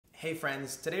Hey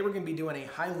friends, today we're going to be doing a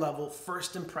high-level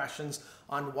first impressions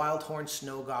on Wildhorn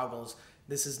Snow Goggles.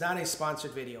 This is not a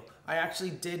sponsored video. I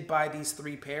actually did buy these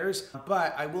 3 pairs,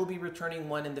 but I will be returning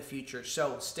one in the future.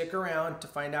 So stick around to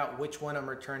find out which one I'm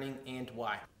returning and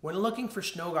why. When looking for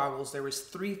snow goggles, there was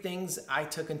 3 things I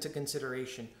took into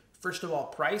consideration. First of all,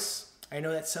 price. I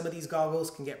know that some of these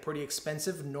goggles can get pretty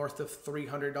expensive, north of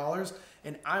 $300,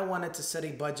 and I wanted to set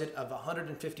a budget of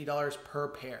 $150 per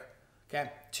pair. Okay,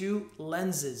 2,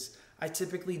 lenses. I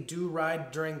typically do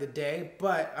ride during the day,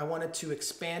 but I wanted to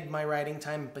expand my riding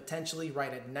time and potentially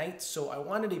ride at night, so I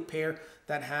wanted a pair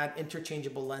that had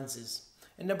interchangeable lenses.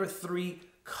 And number 3,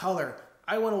 color.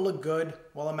 I want to look good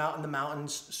while I'm out in the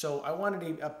mountains, so I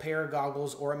wanted a pair of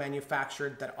goggles or a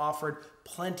manufacturer that offered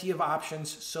plenty of options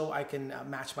so I can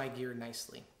match my gear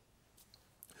nicely.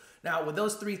 Now, with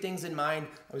those 3 things in mind,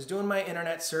 I was doing my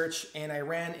internet search and I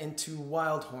ran into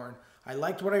Wildhorn. I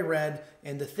liked what I read,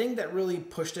 and the thing that really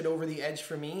pushed it over the edge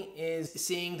for me is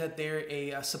seeing that they're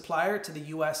a supplier to the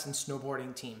US and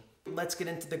snowboarding team. Let's get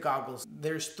into the goggles.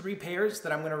 There's 3 pairs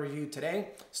that I'm going to review today,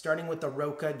 starting with the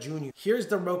Roca Jr. Here's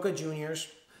the Roca Juniors.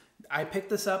 I picked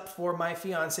this up for my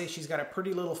fiance. She's got a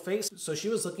pretty little face, so she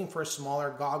was looking for a smaller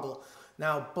goggle.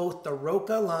 Now, both the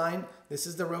Roca line, this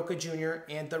is the Roca Jr.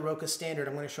 and the Roca Standard,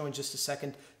 I'm going to show in just a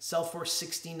second, sell for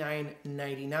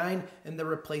 $69.99, and the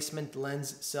replacement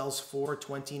lens sells for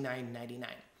 $29.99.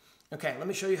 Okay, let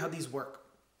me show you how these work.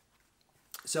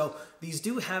 So these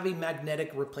do have a magnetic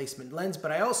replacement lens,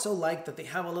 but I also like that they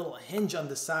have a little hinge on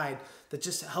the side that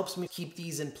just helps me keep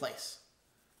these in place.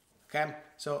 Okay,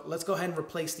 so let's go ahead and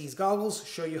replace these goggles,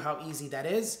 show you how easy that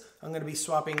is. I'm going to be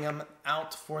swapping them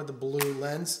out for the blue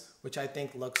lens, which I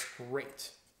think looks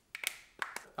great.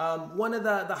 One of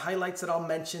the highlights that I'll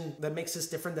mention that makes this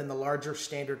different than the larger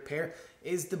standard pair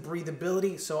is the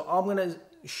breathability. So I'm going to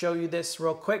show you this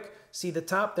real quick. See the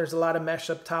top, there's a lot of mesh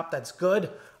up top, that's good.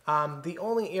 The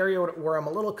only area where I'm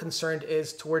a little concerned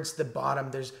is towards the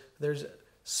bottom. There's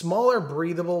smaller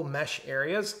breathable mesh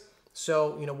areas.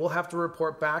 So, we'll have to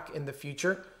report back in the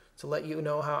future to let you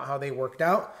know how they worked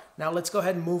out. Now let's go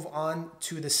ahead and move on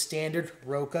to the standard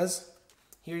Rocas.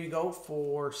 Here you go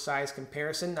for size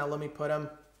comparison. Now let me put them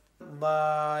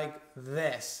like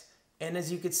this. And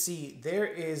as you can see, there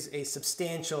is a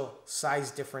substantial size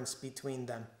difference between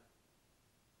them.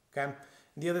 Okay.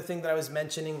 The other thing that I was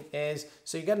mentioning is,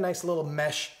 so you got a nice little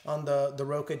mesh on the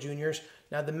Roca Juniors.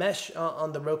 Now the mesh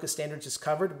on the Roca Standards is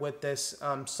covered with this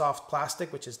soft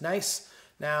plastic, which is nice.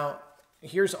 Now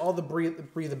here's all the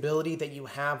breathability that you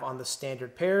have on the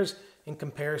standard pairs in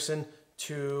comparison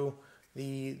to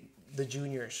the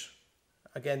Juniors.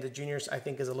 Again, the Juniors I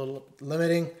think is a little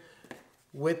limiting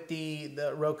with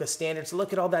the Roca Standards.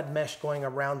 Look at all that mesh going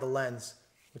around the lens,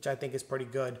 which I think is pretty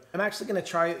good. I'm actually going to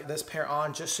try this pair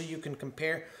on just so you can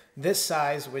compare this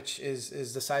size, which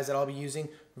is the size that I'll be using,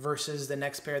 versus the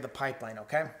next pair, the Pipeline,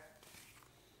 okay?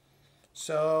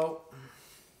 So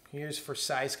here's for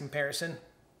size comparison.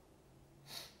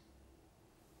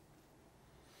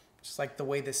 Just like the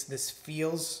way this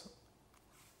feels,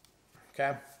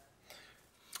 okay?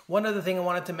 One other thing I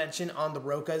wanted to mention on the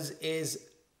Rocas is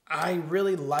I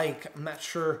really like, I'm not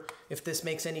sure if this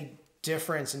makes any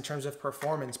difference in terms of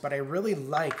performance, but I really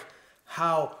like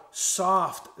how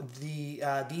soft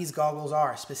these goggles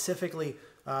are, specifically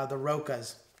the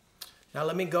Rocas. Now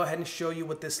let me go ahead and show you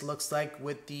what this looks like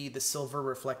with the silver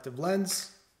reflective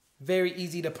lens. Very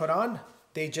easy to put on.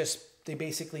 They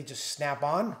basically just snap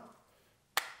on.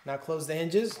 Now close the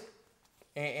hinges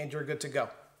and you're good to go.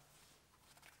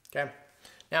 Okay.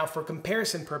 Now for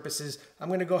comparison purposes, I'm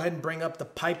going to go ahead and bring up the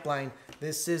Pipeline.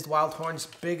 This is Wildhorn's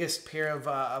biggest pair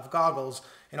of goggles,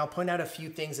 and I'll point out a few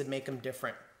things that make them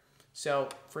different. So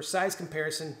for size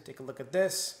comparison, take a look at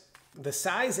this. The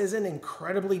size isn't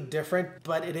incredibly different,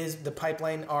 but the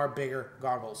Pipeline are bigger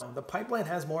goggles. The Pipeline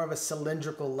has more of a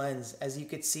cylindrical lens. As you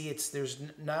can see, there's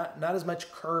not as much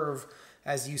curve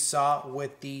as you saw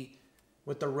with the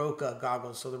Roca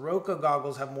goggles. So the Roca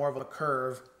goggles have more of a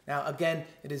curve. Now again,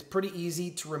 it is pretty easy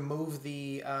to remove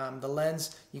the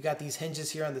lens. You got these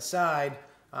hinges here on the side,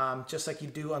 just like you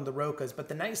do on the Rocas. But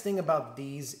the nice thing about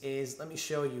these is, let me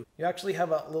show you. You actually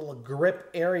have a little grip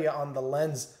area on the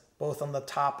lens, both on the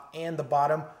top and the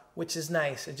bottom, which is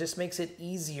nice. It just makes it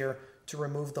easier to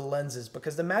remove the lenses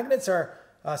because the magnets are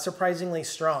surprisingly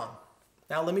strong.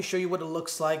 Now let me show you what it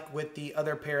looks like with the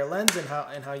other pair of lenses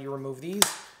and how you remove these.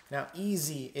 Now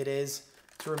easy it is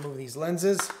to remove these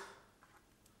lenses.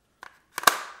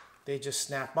 They just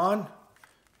snap on.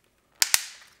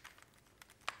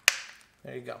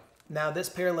 There you go. Now this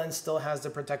pair lens still has the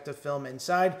protective film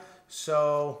inside,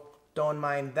 so don't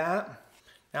mind that.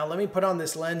 Now let me put on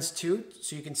this lens too,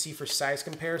 so you can see for size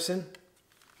comparison.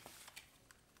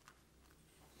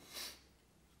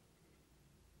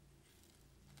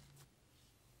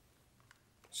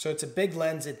 So it's a big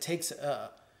lens. It takes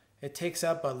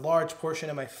up a large portion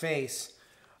of my face.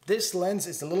 This lens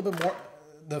is a little bit more,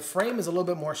 the frame is a little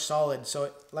bit more solid.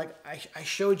 So like I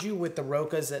showed you with the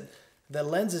Rocas, that the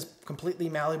lens is completely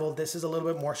malleable. This is a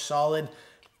little bit more solid.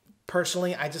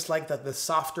 Personally, I just like the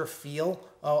softer feel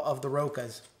of the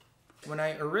Rocas. When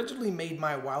I originally made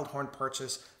my Wildhorn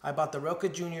purchase, I bought the Roca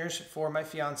Juniors for my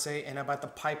fiance and I bought the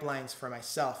Pipelines for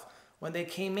myself. When they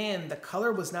came in, the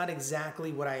color was not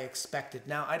exactly what I expected.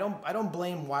 Now, I don't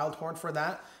blame Wildhorn for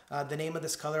that. The name of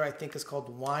this color I think is called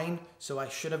Wine, so I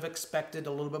should have expected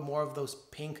a little bit more of those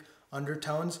pink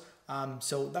undertones.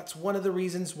 So that's one of the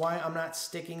reasons why I'm not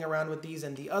sticking around with these.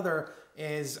 And the other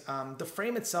is the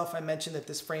frame itself. I mentioned that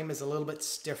this frame is a little bit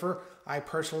stiffer. I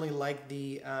personally like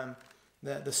the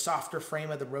softer frame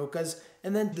of the Rocas,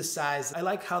 and then the size. I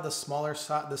like how the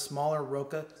smaller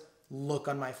Roca look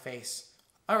on my face.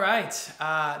 All right,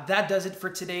 that does it for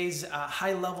today's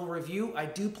high-level review. I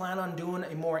do plan on doing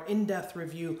a more in-depth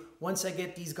review once I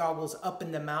get these goggles up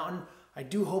in the mountain. I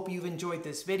do hope you've enjoyed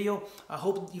this video. I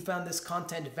hope you found this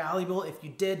content valuable. If you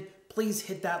did, please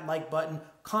hit that like button,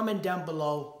 comment down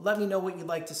below, let me know what you'd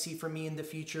like to see from me in the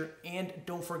future, and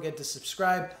don't forget to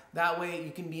subscribe. That way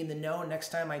you can be in the know next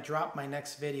time I drop my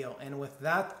next video. And with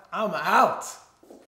that, I'm out.